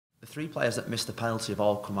three players that missed the penalty have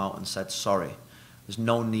all come out and said sorry. There's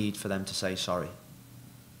no need for them to say sorry.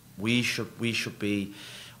 We should be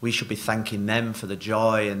thanking them for the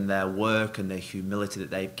joy and their work and the humility that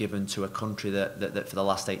they've given to a country that for the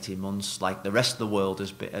last 18 months, like the rest of the world,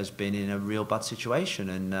 has been in a real bad situation,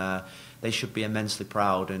 and they should be immensely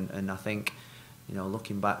proud. And I think, you know,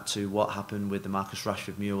 looking back to what happened with the Marcus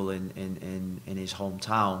Rashford mule in his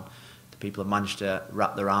hometown, the people have managed to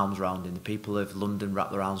wrap their arms around him. The people of London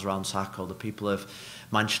wrap their arms around Sacco. The people of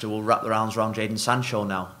Manchester will wrap their arms around Jadon Sancho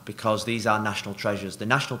now, because these are national treasures. The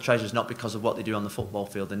national treasures not because of what they do on the football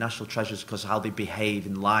field. The national treasures because of how they behave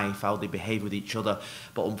in life, how they behave with each other.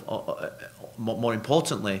 But more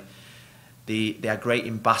importantly, they are great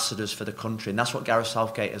ambassadors for the country, and that's what Gareth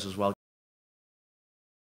Southgate is as well.